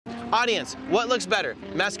Audience, what looks better,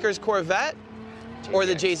 Mesker's Corvette or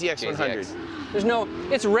the JZX 100? There's no,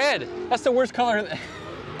 it's red. That's the worst color.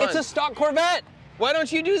 It's a stock Corvette. Why don't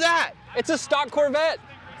you do that? It's a stock Corvette.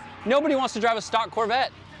 Nobody wants to drive a stock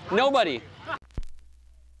Corvette. Nobody.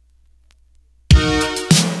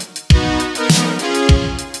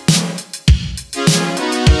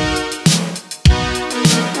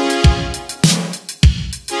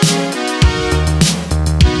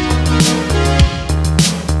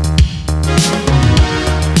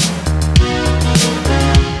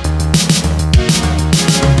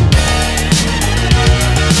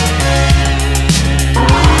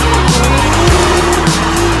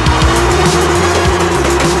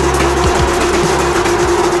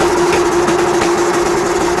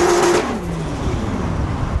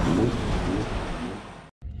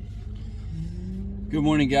 Good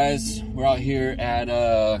morning, guys. We're out here at,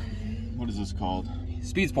 what is this called?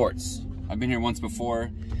 Speedsportz. I've been here once before.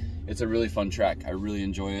 It's a really fun track. I really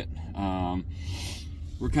enjoy it.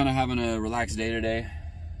 We're kind of having a relaxed day today.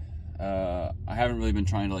 I haven't really been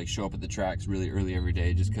trying to like show up at the tracks really early every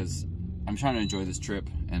day just because I'm trying to enjoy this trip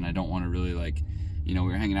and I don't want to really like, you know,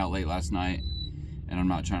 we were hanging out late last night and I'm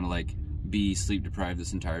not trying to like be sleep deprived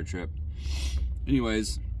this entire trip.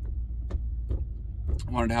 Anyways,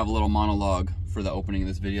 I wanted to have a little monologue for the opening of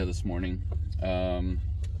this video this morning.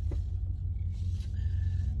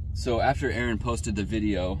 So after Aaron posted the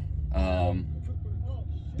video,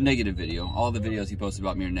 negative video, all the videos he posted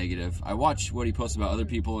about me are negative. I watch what he posts about other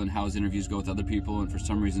people and how his interviews go with other people, and for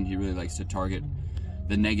some reason he really likes to target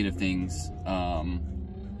the negative things,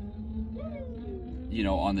 you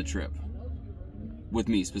know, on the trip, with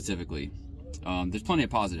me specifically. There's plenty of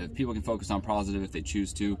positive. People can focus on positive if they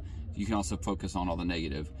choose to. You can also focus on all the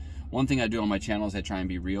negative. One thing I do on my channel is I try and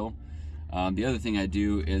be real. The other thing I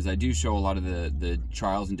do is I do show a lot of the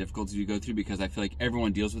trials and difficulties we go through because I feel like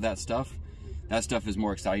everyone deals with that stuff. That stuff is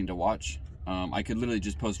more exciting to watch. I could literally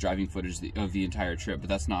just post driving footage of the entire trip, but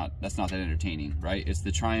that's not that entertaining, right? It's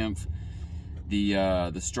the triumph,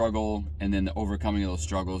 the struggle, and then the overcoming of those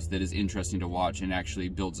struggles that is interesting to watch and actually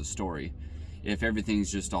builds a story. If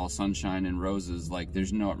everything's just all sunshine and roses, like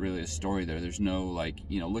there's not really a story there. There's no like,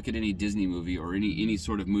 you know, look at any Disney movie or any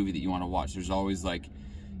sort of movie that you want to watch. There's always like,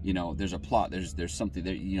 you know, there's a plot. There's something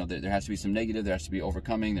there. You know, there has to be some negative. There has to be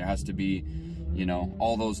overcoming. There has to be, you know,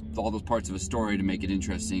 all those parts of a story to make it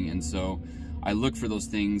interesting. And so I look for those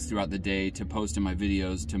things throughout the day to post in my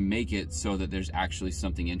videos to make it so that there's actually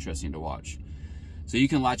something interesting to watch. So you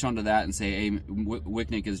can latch onto that and say, hey,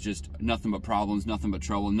 Wicknick is just nothing but problems, nothing but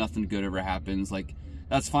trouble, nothing good ever happens. Like,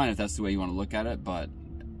 that's fine if that's the way you want to look at it, but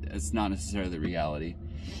it's not necessarily the reality.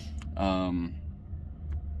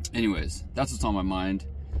 Anyways, that's what's on my mind.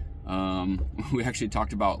 We actually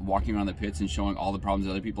talked about walking around the pits and showing all the problems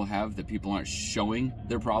other people have, that people aren't showing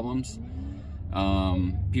their problems.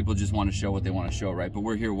 People just want to show what they want to show, right? But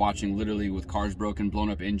we're here watching literally with cars broken, blown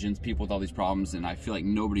up engines, people with all these problems, and I feel like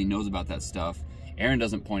nobody knows about that stuff. Aaron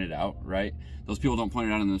doesn't point it out, right? Those people don't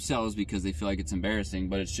point it out on themselves because they feel like it's embarrassing,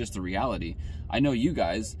 but it's just the reality. I know you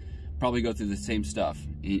guys probably go through the same stuff,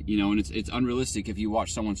 you know, and it's unrealistic if you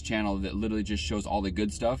watch someone's channel that literally just shows all the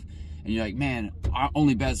good stuff, and you're like, man,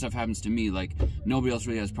 only bad stuff happens to me. Like, nobody else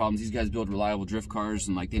really has problems. These guys build reliable drift cars,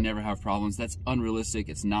 and like, they never have problems. That's unrealistic.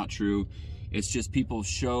 It's not true. It's just people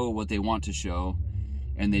show what they want to show,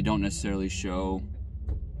 and they don't necessarily show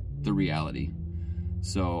the reality.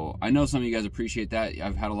 So I know some of you guys appreciate that.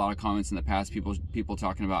 I've had a lot of comments in the past, people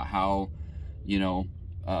talking about how, you know,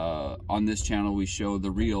 on this channel we show the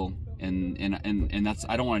real, and that's,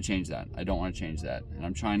 I don't want to change that. I don't want to change that, and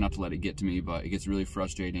I'm trying not to let it get to me, but it gets really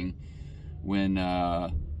frustrating when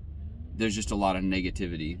there's just a lot of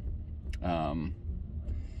negativity.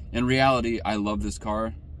 In reality, I love this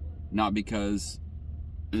car, not because,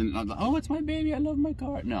 oh, it's my baby, I love my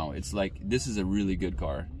car. No, it's like, this is a really good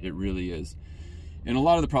car. It really is. And a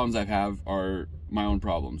lot of the problems I have are my own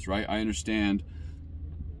problems, right? I understand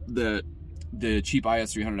that the cheap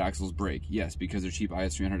IS300 axles break. Yes, because they're cheap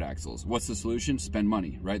IS300 axles. What's the solution? Spend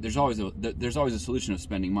money, right? There's always a solution of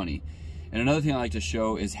spending money. And another thing I like to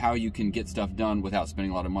show is how you can get stuff done without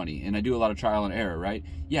spending a lot of money. And I do a lot of trial and error, right?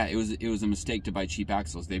 Yeah, it was a mistake to buy cheap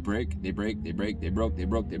axles. They break, they break, they break, they broke, they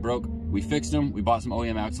broke, they broke. We fixed them, we bought some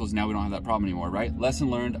OEM axles, now we don't have that problem anymore, right?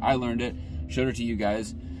 Lesson learned, I learned it, showed it to you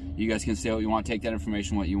guys. You guys can say what you want, take that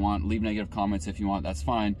information what you want, leave negative comments if you want, that's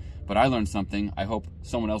fine. But I learned something. I hope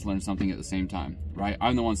someone else learned something at the same time, right?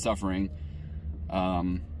 I'm the one suffering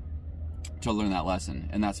to learn that lesson,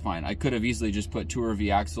 and that's fine. I could have easily just put Tour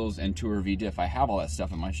V axles and Tour V diff. I have all that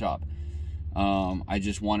stuff in my shop. I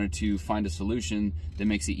just wanted to find a solution that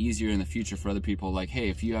makes it easier in the future for other people. Like, hey,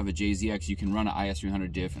 if you have a JZX, you can run an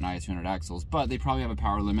IS300 diff and IS300 axles, but they probably have a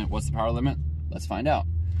power limit. What's the power limit? Let's find out.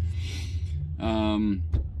 And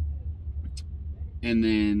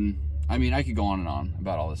then, I mean, I could go on and on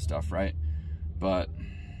about all this stuff, right? But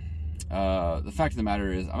the fact of the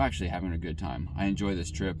matter is, I'm actually having a good time. I enjoy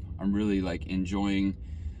this trip. I'm really like enjoying,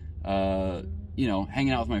 you know,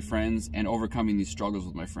 hanging out with my friends and overcoming these struggles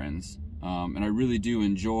with my friends. And I really do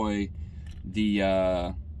enjoy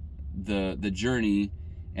the journey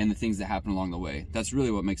and the things that happen along the way. That's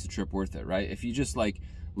really what makes the trip worth it, right? If you just like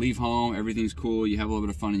leave home, everything's cool, you have a little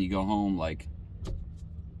bit of fun, and you go home, like,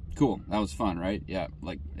 cool, that was fun, right? Yeah,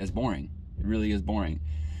 like, it's boring. It really is boring.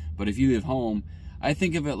 But if you leave home, I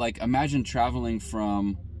think of it like, imagine traveling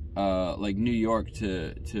from like New York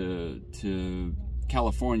to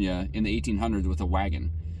California in the 1800s with a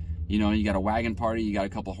wagon. You know, you got a wagon party, you got a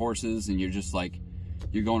couple horses, and you're just like,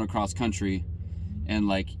 you're going across country, and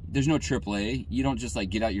like, there's no AAA. You don't just like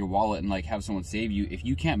get out your wallet and like have someone save you. If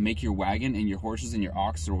you can't make your wagon and your horses and your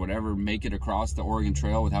ox or whatever make it across the Oregon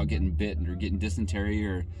Trail without getting bit or getting dysentery,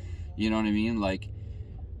 or, you know what I mean? Like,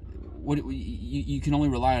 what you can only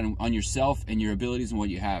rely on yourself and your abilities and what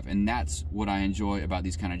you have, and that's what I enjoy about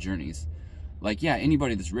these kind of journeys. Like, yeah,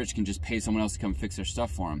 anybody that's rich can just pay someone else to come fix their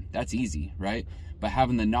stuff for them. That's easy, right? But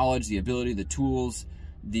having the knowledge, the ability, the tools,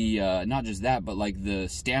 the not just that, but like the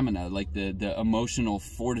stamina, like the emotional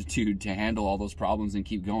fortitude to handle all those problems and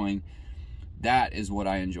keep going, that is what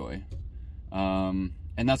I enjoy. And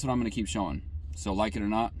that's what I'm going to keep showing. So like it or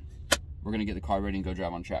not, we're going to get the car ready and go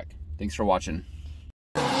drive on track. Thanks for watching.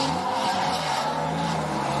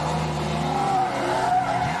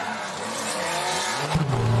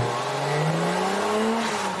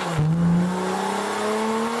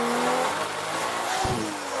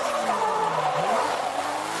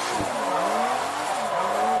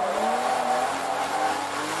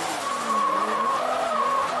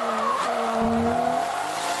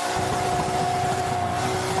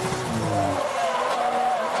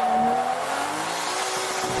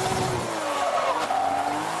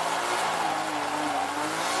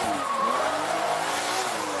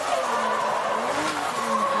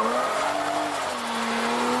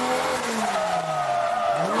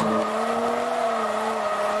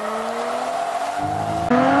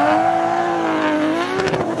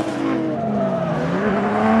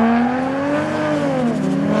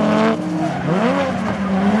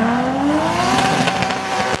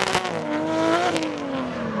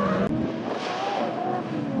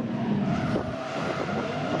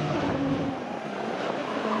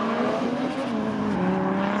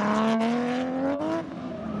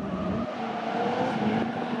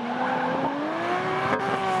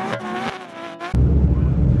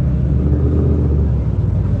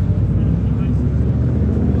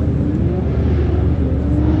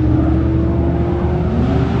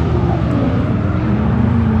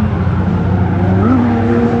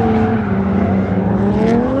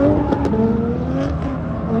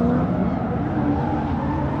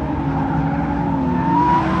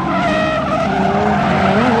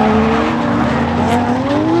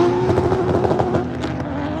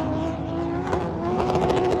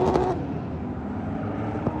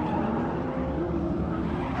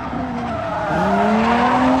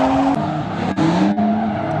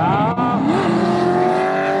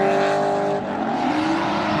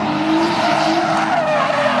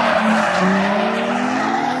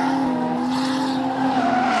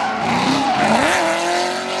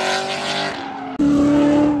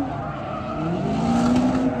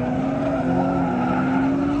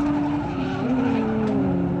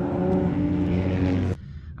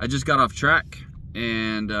 I just got off track,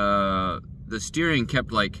 and the steering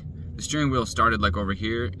kept like, the steering wheel started like over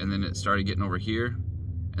here, and then it started getting over here,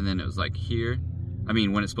 and then it was like here. I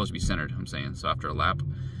mean, when it's supposed to be centered, I'm saying, so after a lap.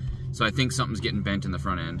 So I think something's getting bent in the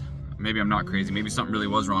front end. Maybe I'm not crazy. Maybe something really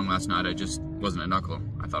was wrong last night. I just wasn't a knuckle.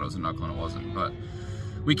 I thought it was a knuckle and it wasn't. But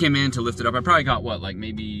we came in to lift it up. I probably got, what, like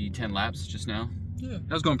maybe 10 laps just now? Yeah.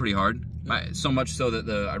 That was going pretty hard. Yeah. So much so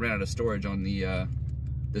that I ran out of storage on the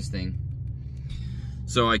this thing.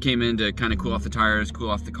 So I came in to kind of cool off the tires, cool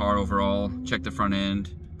off the car overall, check the front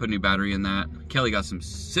end, put a new battery in that. Kelly got some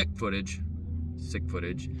sick footage. Sick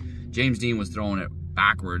footage. James Dean was throwing it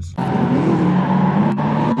backwards.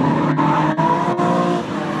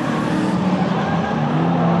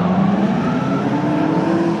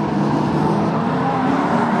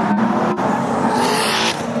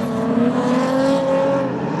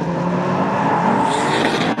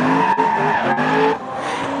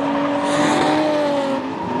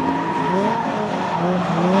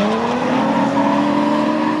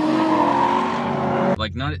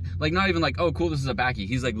 Like not even like, oh cool, this is a backy.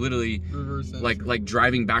 He's like literally like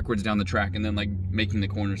driving backwards down the track and then like making the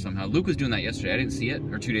corner somehow. Luke was doing that yesterday. I didn't see it,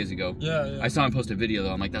 or 2 days ago. Yeah. I saw him post a video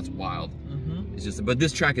though. I'm like, that's wild. It's just, but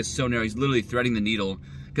this track is so narrow. He's literally threading the needle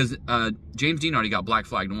because James Dean already got black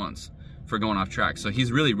flagged once for going off track. So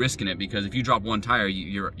he's really risking it because if you drop one tire,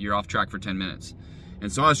 you're off track for 10 minutes.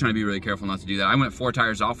 And so I was trying to be really careful not to do that. I went 4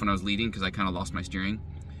 tires off when I was leading because I kind of lost my steering.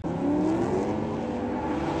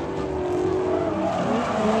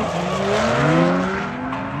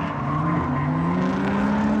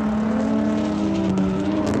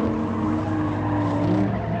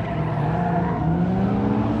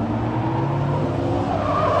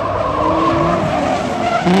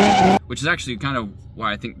 Which is actually kind of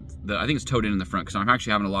why I think it's towed in the front, because I'm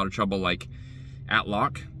actually having a lot of trouble like at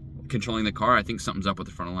lock controlling the car. I think something's up with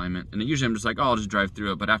the front alignment, and usually I'm just like, oh, I'll just drive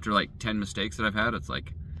through it. But after like 10 mistakes that I've had, it's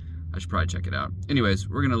like I should probably check it out. Anyways,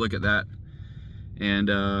 we're gonna look at that, and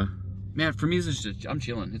man, for me, it's just, I'm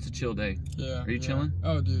chilling. It's a chill day. Yeah. Are you chilling?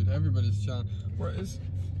 Oh, dude, everybody's chilling.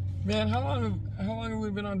 Man, how long have we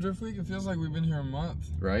been on Drift Week? It feels like we've been here a month.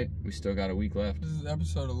 Right. We still got a week left. This is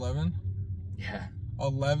episode 11. Yeah.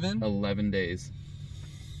 11? 11 days.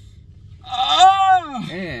 Oh!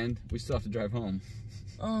 And we still have to drive home.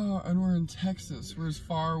 Oh, and we're in Texas. We're as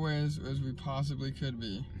far away as we possibly could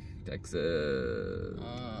be. Texas.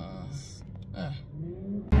 Eh.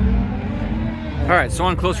 All right, so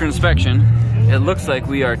on closer inspection, it looks like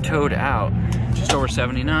we are towed out just over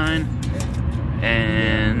 79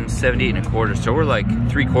 and 78.25. So we're like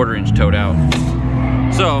 3/4 inch towed out.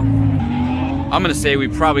 So I'm gonna say we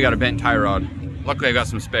probably got a bent tie rod. Luckily I got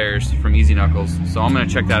some spares from Easy Knuckles, so I'm gonna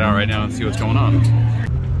check that out right now and see what's going on.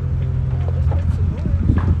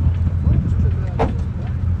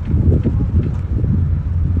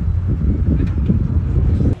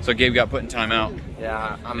 So Gabe got put in timeout.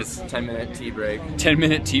 Yeah, it's 10-minute tea break.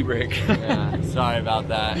 10-minute tea break. Yeah, sorry about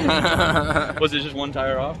that. Was it just one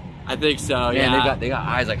tire off? I think so. Yeah, Yeah, they got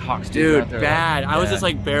eyes like hawks. dude, there, bad. Like, I was just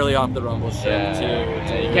like barely off the rumble strip too.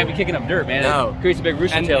 You can't be kicking up dirt, man. No. It creates a big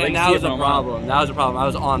rooster tail. And that was a problem. That was a problem. I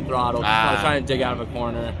was on throttle. I was trying to dig out of a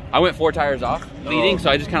corner. I went 4 tires off leading, so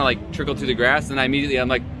I just kind of like trickled through the grass, and I'm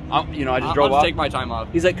like, you know, I just drove off. I'll take my time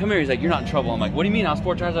off. He's like, come here. He's like, you're not in trouble. I'm like, what do you mean? I was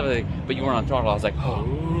 4 tires off. Like, but you weren't on throttle. I was like,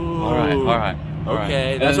 oh, all right.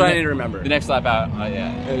 Okay, that's what I need to remember. The next lap out, yeah.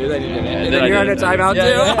 And then you're on a timeout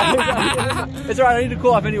too? It's alright, I need to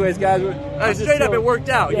cool off anyways, guys. Straight up, it worked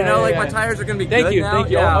out. You know, like my tires are going to be good now. Thank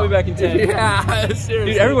you. I'll be back in 10. Yeah,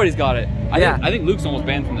 seriously. Dude, everybody's got it. I think Luke's almost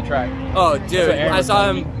banned from the track. Oh, dude, I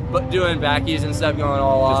saw him doing backies and stuff going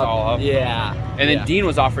all off. Just all up. Yeah. And then Dean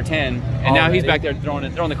was off for 10, and now he's back there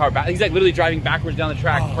throwing the car back. He's like literally driving backwards down the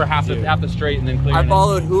track for half the straight and then clearing. I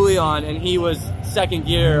followed Julian, and he was second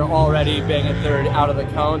gear already, banging third out of the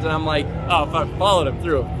cones, and I'm like, oh, fuck, followed him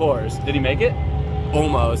through, of course. Did he make it?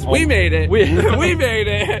 Almost. We made it. We made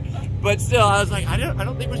it. But still, I was like, I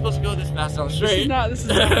don't think we're supposed to go this fast on straight. This is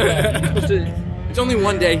not It's only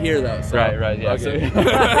one day here, though. So. Right, yeah. Okay.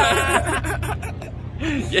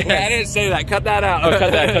 Yeah, I didn't say that. Cut that out. Oh,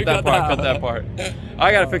 cut that part.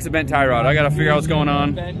 I gotta fix a bent tie rod. I gotta figure out what's going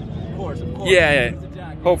on. Of course. Yeah.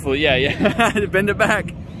 Hopefully, yeah. Bend it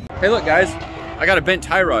back. Hey, look, guys. I got a bent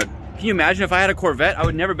tie rod. Can you imagine if I had a Corvette? I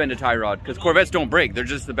would never bend a tie rod because Corvettes don't break. They're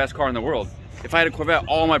just the best car in the world. If I had a Corvette,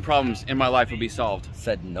 all my problems in my life would be solved.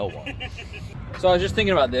 Said no one. So I was just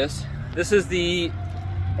thinking about this. This is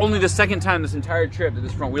only the second time this entire trip that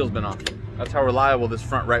this front wheel's been off. That's how reliable this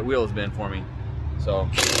front right wheel has been for me. So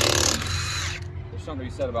there's something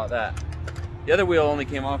to be said about that. The other wheel only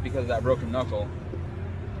came off because of that broken knuckle.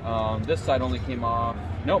 This side only came off.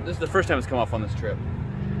 Nope, this is the first time it's come off on this trip.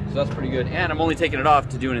 So that's pretty good. And I'm only taking it off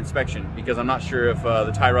to do an inspection because I'm not sure if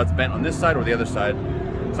the tie rod's bent on this side or the other side.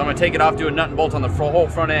 So I'm gonna take it off, do a nut and bolt on the whole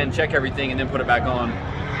front end, check everything, and then put it back on.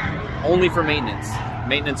 Only for maintenance.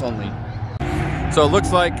 Maintenance only. So it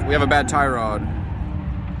looks like we have a bad tie rod.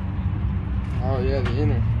 Oh yeah, the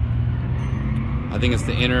inner. I think it's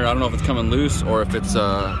the inner. I don't know if it's coming loose or if it's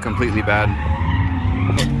completely bad.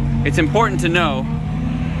 It's important to know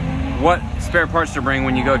what spare parts to bring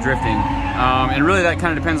when you go drifting. And really that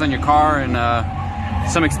kind of depends on your car and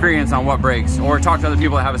some experience on what breaks, or talk to other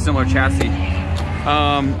people that have a similar chassis.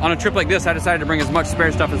 On a trip like this, I decided to bring as much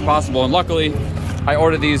spare stuff as possible, and luckily I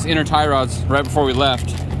ordered these inner tie rods right before we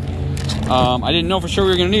left. I didn't know for sure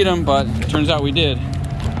we were gonna need them, but it turns out we did.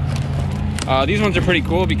 These ones are pretty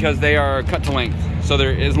cool because they are cut to length. So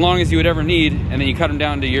they're as long as you would ever need, and then you cut them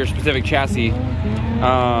down to your specific chassis,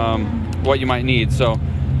 what you might need. So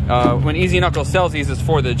when Easy Knuckles sells these, it's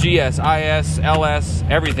for the GS, IS, LS,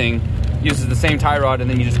 everything. Uses the same tie rod, and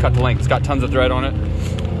then you just cut the length. It's got tons of thread on it.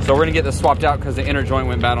 So we're gonna get this swapped out because the inner joint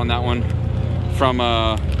went bad on that one from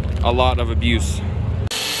a lot of abuse.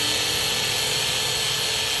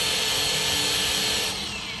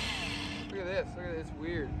 Look at this, it's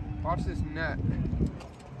weird. Watch this nut.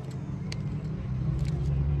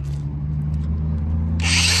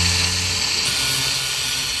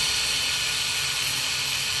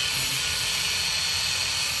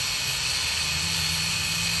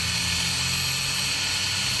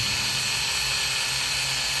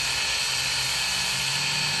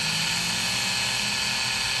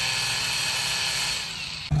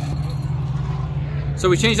 So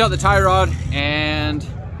we changed out the tie rod, and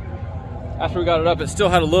after we got it up, it still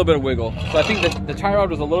had a little bit of wiggle. So I think the tie rod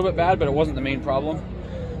was a little bit bad, but it wasn't the main problem.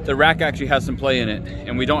 The rack actually has some play in it,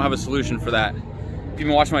 and we don't have a solution for that. If you've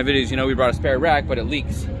been watching my videos, you know we brought a spare rack, but it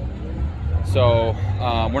leaks. So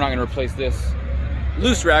we're not gonna replace this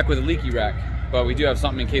loose rack with a leaky rack, but we do have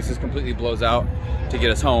something in case this completely blows out to get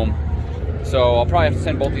us home. So I'll probably have to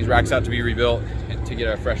send both these racks out to be rebuilt and to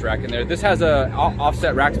get a fresh rack in there. This has a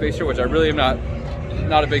offset rack spacer, which I really am not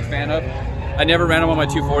a big fan of. I never ran them on my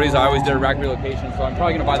 240s. I always did a rack relocation, so I'm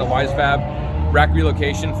probably gonna buy the WiseFab rack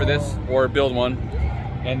relocation for this, or build one,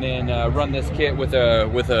 and then run this kit with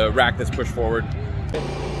a rack that's pushed forward.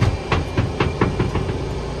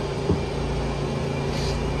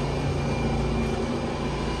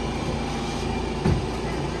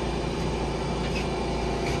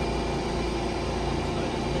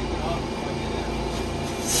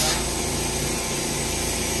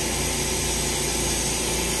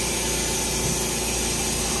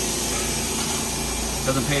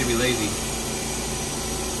 Doesn't pay to be lazy.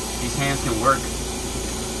 These hands can work.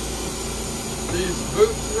 These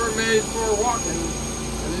boots were made for walking,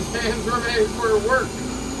 and these hands were made for work.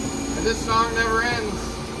 And this song never ends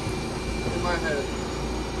in my head.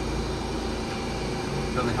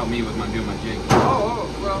 Doesn't help me with doing my jig. Oh,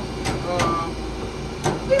 well,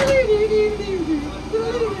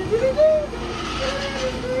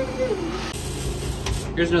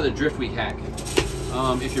 Here's another drift week hack.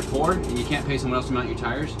 If you're poor and you can't pay someone else to mount your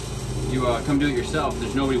tires, you come do it yourself.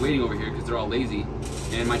 There's nobody waiting over here because they're all lazy.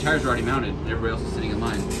 And my tires are already mounted and everybody else is sitting in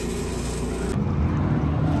line.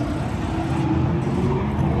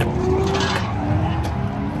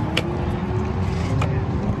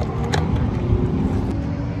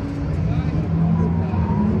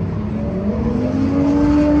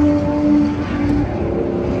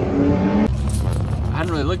 I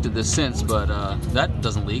hadn't really looked at this since, but that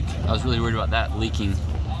doesn't leak. I was really worried about that leaking.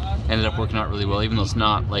 Ended up working out really well, even though it's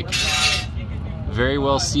not like very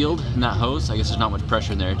well sealed in that hose. I guess there's not much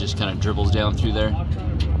pressure in there, it just kind of dribbles down through there.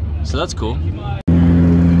 So that's cool.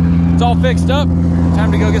 It's all fixed up.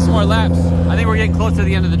 Time to go get some more laps. I think we're getting close to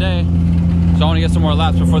the end of the day, so I want to get some more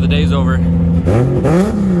laps before the day's over. Are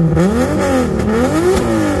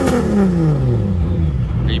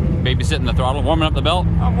you babysitting the throttle, warming up the belt?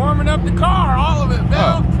 I'm warming up the car, all of it.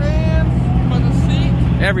 Belt, trans, for the seat,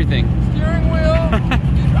 Everything. steering wheel,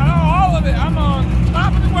 all of it. I'm on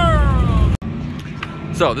top of the world.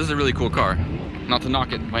 So this is a really cool car. Not to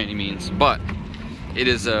knock it by any means, but it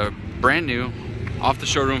is brand new, off the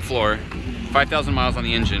showroom floor, 5,000 miles on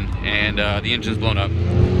the engine, and the engine's blown up.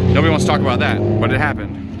 Nobody wants to talk about that, but it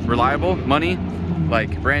happened. Reliable, money,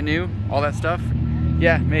 like brand new, all that stuff.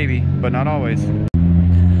 Yeah, maybe, but not always.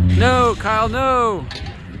 No, Kyle, no!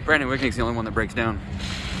 Brandon Wicknick's the only one that breaks down.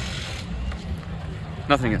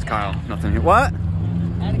 Nothing against Kyle, nothing. What?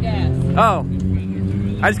 Out of gas. Oh,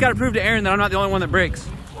 I just gotta prove to Aaron that I'm not the only one that breaks.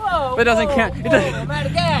 Whoa, But it doesn't count. It doesn't, I'm out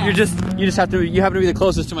of gas. you just have to, you happen to be the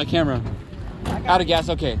closest to my camera. Out of gas,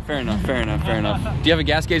 okay, fair enough, fair enough, fair enough. Do you have a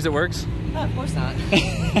gas gauge that works? No, of course not.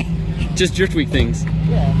 Just drift week things.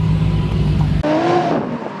 Yeah.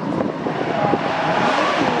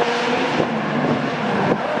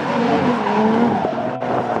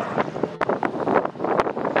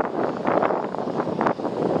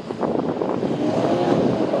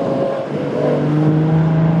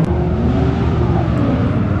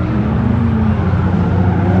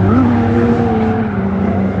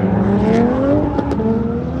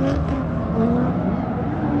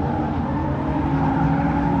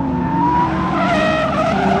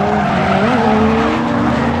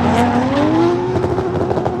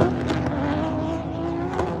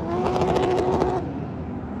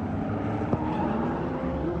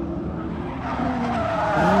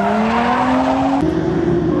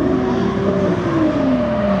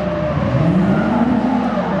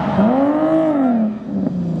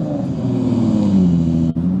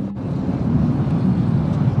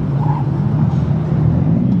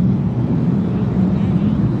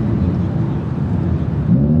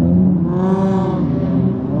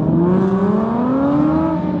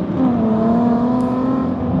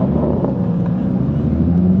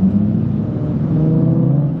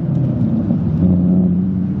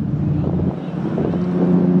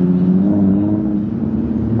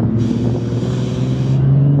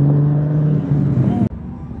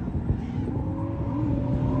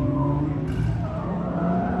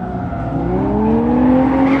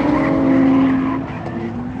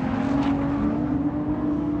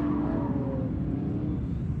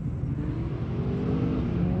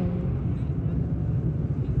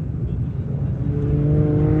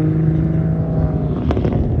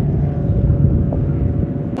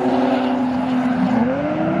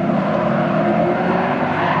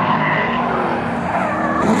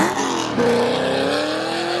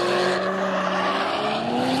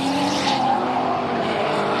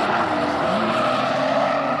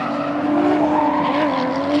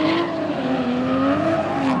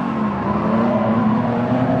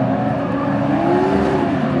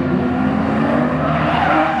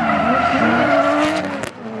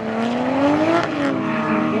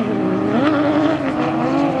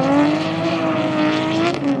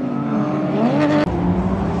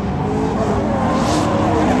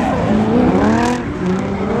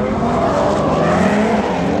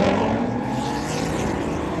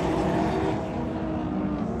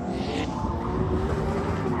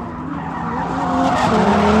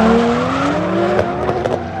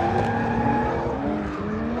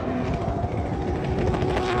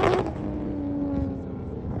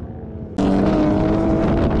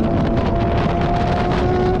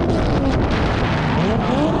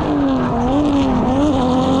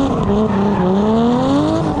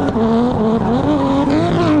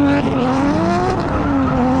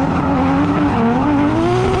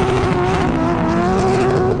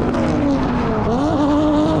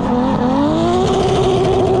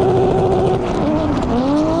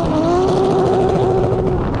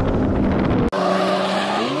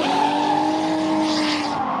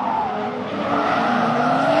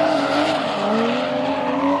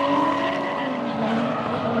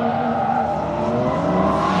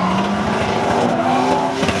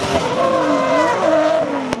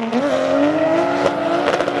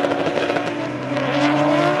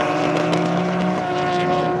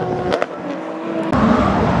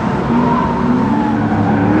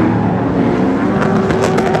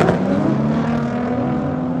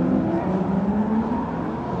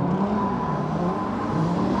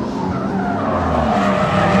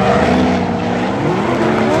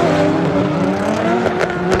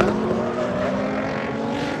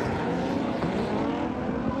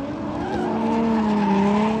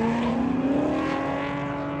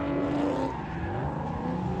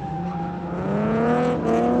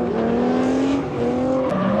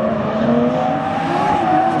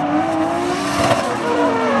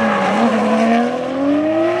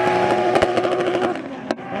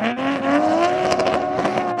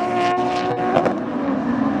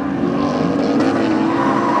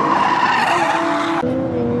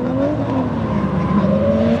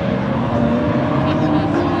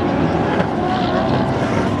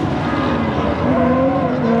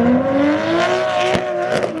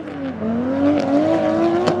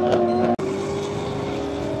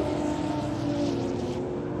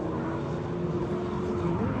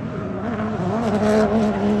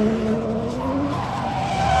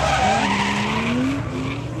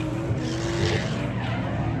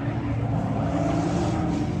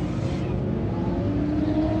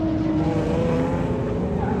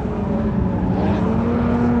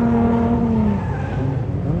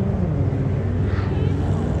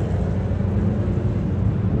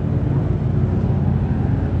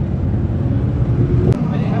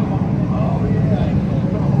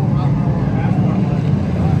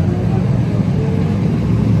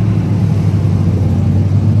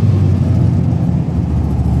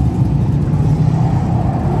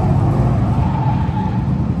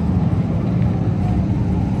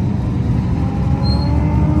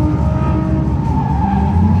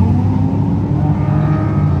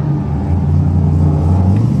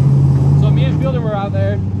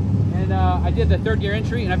 the third gear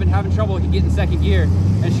entry, and I've been having trouble getting second gear.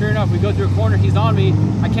 And sure enough, we go through a corner, he's on me.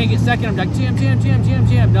 I can't get second. I'm like, jam, jam, jam, jam,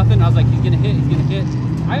 jam. Nothing. I was like, he's gonna hit, he's gonna hit.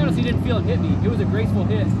 I honestly didn't feel him hit me. It was a graceful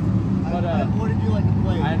hit. But I avoided you like a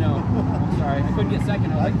plague. I know. I'm sorry. I couldn't get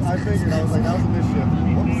second. I figured. I was like, that was a mischief.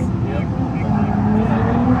 Whoops. Yep.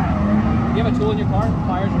 Do you have a tool in your car?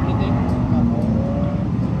 Pliers or anything?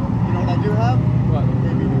 You know what I do have? What?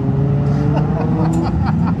 Maybe.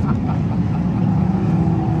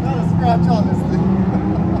 Not a scratch on this thing.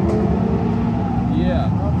 Yeah.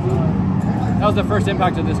 That was the first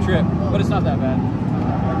impact of this trip, but it's not that bad.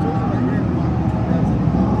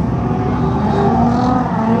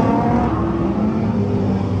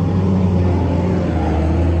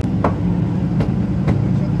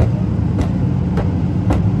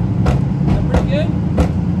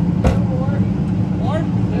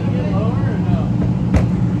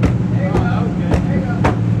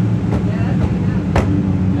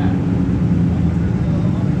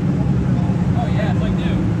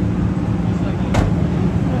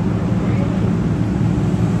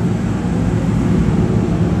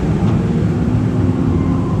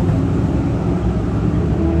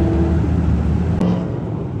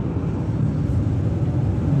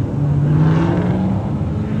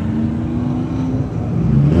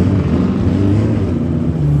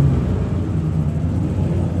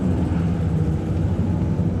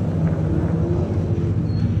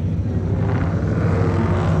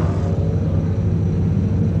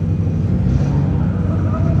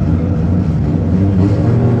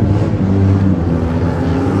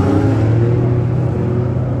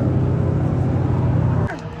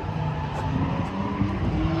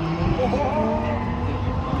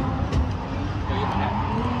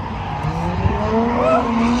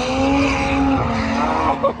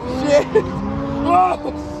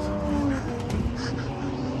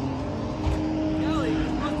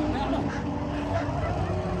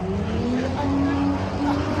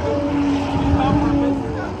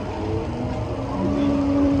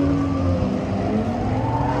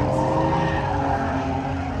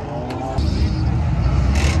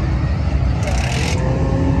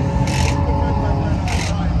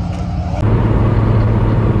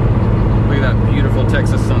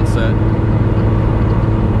 Texas sunset.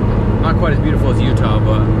 Not quite as beautiful as Utah,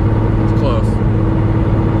 but it's close.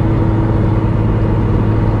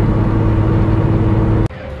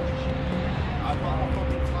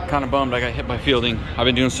 Kind of bummed I got hit by fielding. I've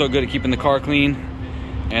been doing so good at keeping the car clean,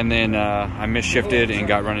 and then I misshifted and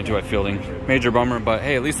got run into at fielding. Major bummer, but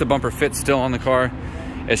hey, at least the bumper fits still on the car.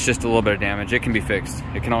 It's just a little bit of damage. It can be fixed.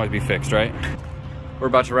 It can always be fixed, right? We're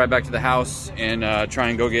about to ride back to the house and try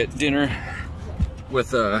and go get dinner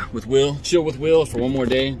with Will, chill with Will for one more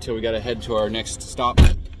day until we gotta head to our next stop,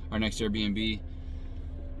 our next Airbnb.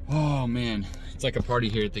 Oh man, it's like a party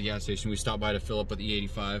here at the gas station. We stopped by to fill up with the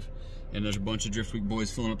E85, and there's a bunch of Driftweek boys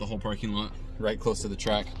filling up the whole parking lot right close to the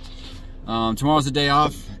track. Tomorrow's a day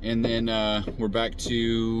off, and then we're back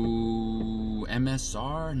to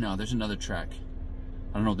MSR. No, there's another track.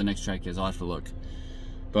 I don't know what the next track is. I'll have to look.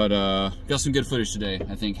 But got some good footage today.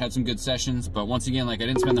 I think had some good sessions, but once again, like, I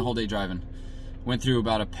didn't spend the whole day driving. Went through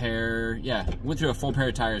about a pair, went through a full pair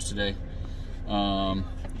of tires today.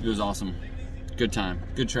 It was awesome. Good time,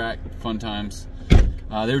 good track, fun times.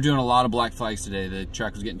 They were doing a lot of black flags today. The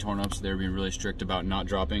track was getting torn up, so they were being really strict about not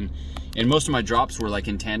dropping. And most of my drops were like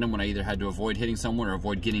in tandem, when I either had to avoid hitting someone or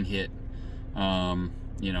avoid getting hit.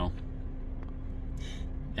 You know,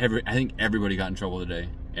 I think everybody got in trouble today.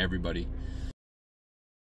 Everybody.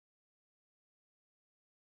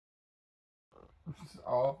 It's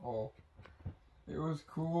awful. It was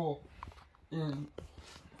cool in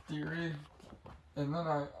theory, and then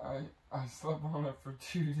I slept on it for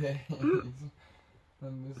 2 days,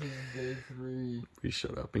 and this is day 3. We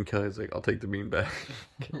shut up, and Kelly's like, "I'll take the bean back."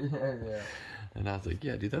 Yeah. And I was like,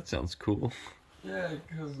 "Yeah, dude, that sounds cool." Yeah,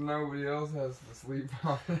 because nobody else has to sleep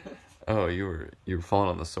on it. Oh, you were falling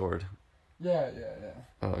on the sword. Yeah.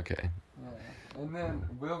 Oh, okay. Yeah. And then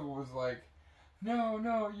Will was like, no,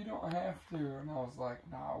 you don't have to. And I was like,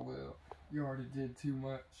 nah, Will, you already did too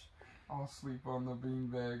much. I'll sleep on the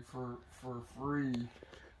beanbag for free.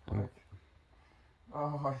 Like,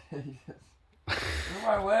 oh, I hate it. Look at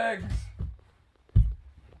my legs.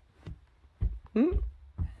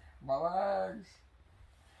 My legs.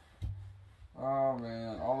 Oh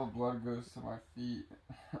man, all the blood goes to my feet.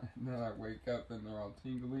 And then I wake up and they're all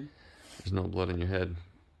tingly. There's no blood in your head.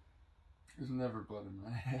 There's never blood in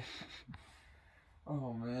my head.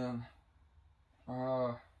 Oh man.